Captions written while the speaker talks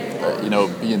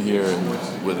being here and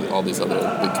with all these other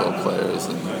Big 12 players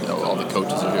and all the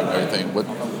coaches are here and everything,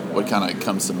 what kind of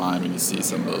comes to mind when you see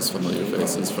some of those familiar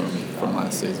faces from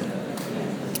last season?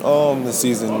 The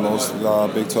season, most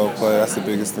Big 12 play, that's the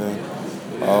biggest thing.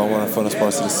 One of the funnest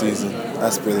parts of the season.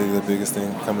 That's really the biggest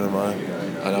thing coming to mind.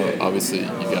 I know, obviously, you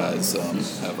guys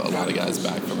have a lot of guys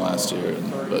back from last year,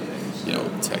 but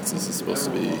Texas is supposed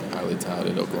to be highly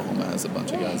touted. Oklahoma has a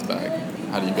bunch of guys back.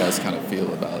 How do you guys kind of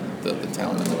feel about the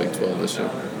talent in the Big 12 this year?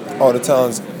 Oh, the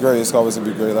talent's great. It's always going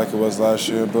to be great like it was last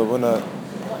year, but we're not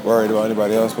worried about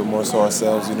anybody else, but more so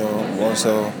ourselves, more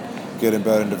so getting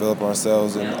better and developing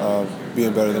ourselves and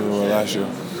being better than we were last year.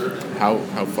 How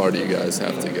far do you guys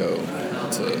have to go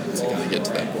to kind of get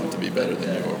to that point to be better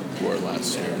than you were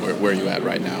last year? Where are you at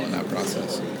right now in that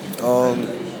process?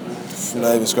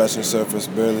 Not even scratching the surface,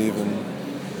 barely even.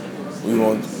 We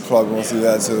probably won't see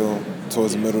that till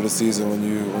towards the middle of the season when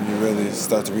you really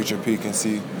start to reach your peak and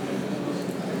see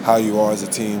how you are as a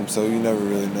team. So you never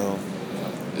really know.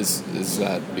 Is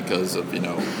that because of you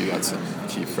got some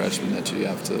key freshmen that you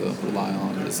have to rely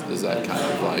on? Is that kind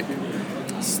of like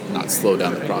not slow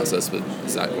down the process, but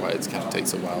is that why it kind of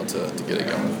takes a while to get it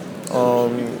going?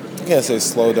 You can't say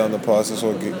slow down the process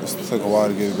or it took a while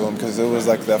to get it going because it was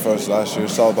like that first last year.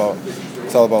 It's all about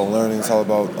learning. It's all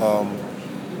about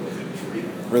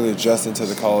really adjusting to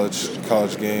the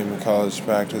college game and college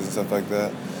practice and stuff like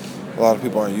that. A lot of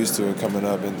people aren't used to it coming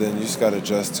up, and then you just got to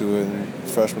adjust to it. And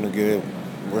freshmen will get it.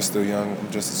 We're still young.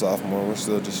 I'm just a sophomore. We're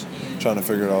still just trying to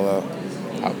figure it all out.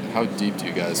 How deep do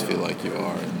you guys feel like you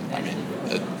are?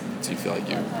 Do you feel like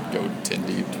you go 10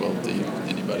 deep, 12 deep?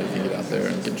 Anybody can get out there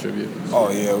and contribute? Oh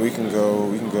yeah, we can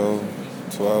go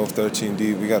 12, 13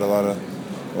 deep. We got a lot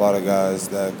of guys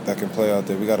that can play out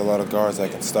there. We got a lot of guards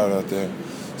that can start out there.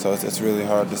 So it's really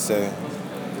hard to say.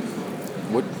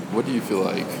 What do you feel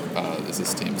like is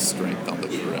this team's strength on the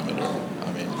perimeter?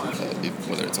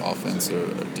 Whether it's offense or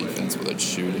defense, whether it's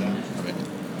shooting.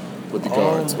 With the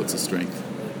guards, what's the strength?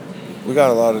 We got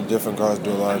a lot of different guards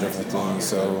do a lot of different things.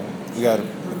 So we got a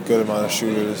good amount of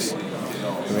shooters.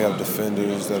 And we have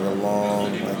defenders that are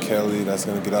long, like Kelly, that's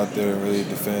going to get out there and really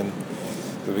defend.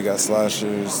 But we got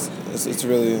slashers. It's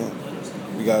really,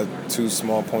 we got two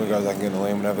small point guards that can get in the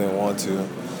lane whenever they want to.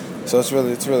 So it's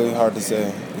really hard to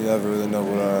say. You never really know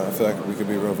what I feel like we could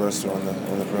be real versatile on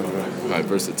the perimeter. Right,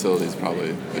 versatility is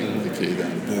probably the key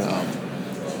then. Yeah.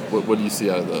 What do you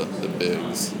see out of the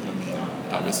bigs?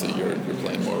 Obviously you're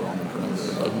playing more on the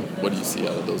perimeter, but what do you see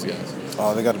out of those guys?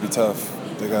 Oh, they got to be tough.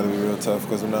 They got to be real tough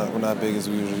because we're not big as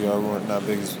we usually are. We're not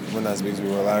as big as we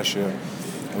were last year,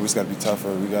 and we just got to be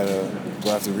tougher. We got to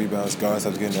go after rebounds. Guards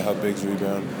have to get in to help bigs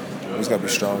rebound. We just got to be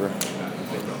stronger.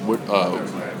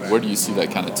 Where do you see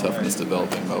that kind of toughness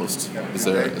developing most? Is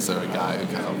there a guy who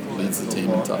kind of leads the team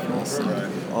in toughness and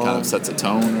kind of sets a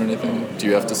tone or anything? Do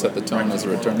you have to set the tone as a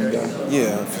returning guy?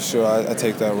 Yeah, for sure. I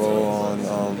take that role on.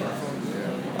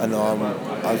 I know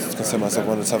I consider myself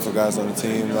one of the tougher guys on the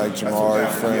team, like Jamari,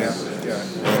 Frank,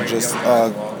 and just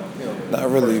not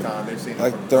really.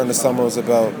 Like during the summer, it was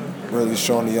about really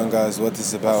showing the young guys what this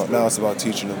is about. Now it's about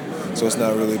teaching them. So it's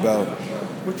not really about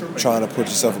trying to put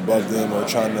yourself above them or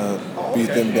trying to beat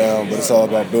them down, but it's all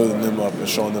about building them up and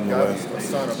showing them the way.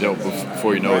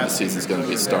 Before you know it, the season's going to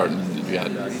be starting. You got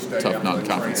a tough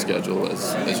non-conference schedule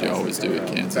as you always do at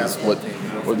Kansas. What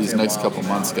are these next couple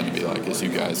months going to be like as you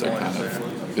guys are kind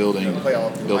of building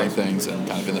things and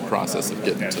kind of in the process of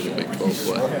getting to the Big 12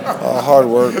 play? Hard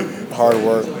work,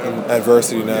 and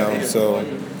adversity now. So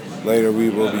later we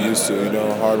will be used to,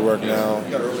 hard work now,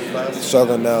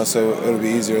 struggling now, so it'll be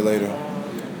easier later.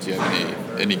 Do you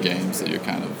have any games that you're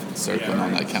kind of circling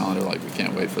on that calendar, like we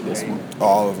can't wait for this one?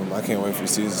 All of them. I can't wait for the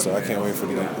season, so I can't wait for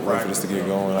this to get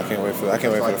going. I can't wait for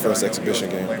the first exhibition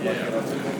game.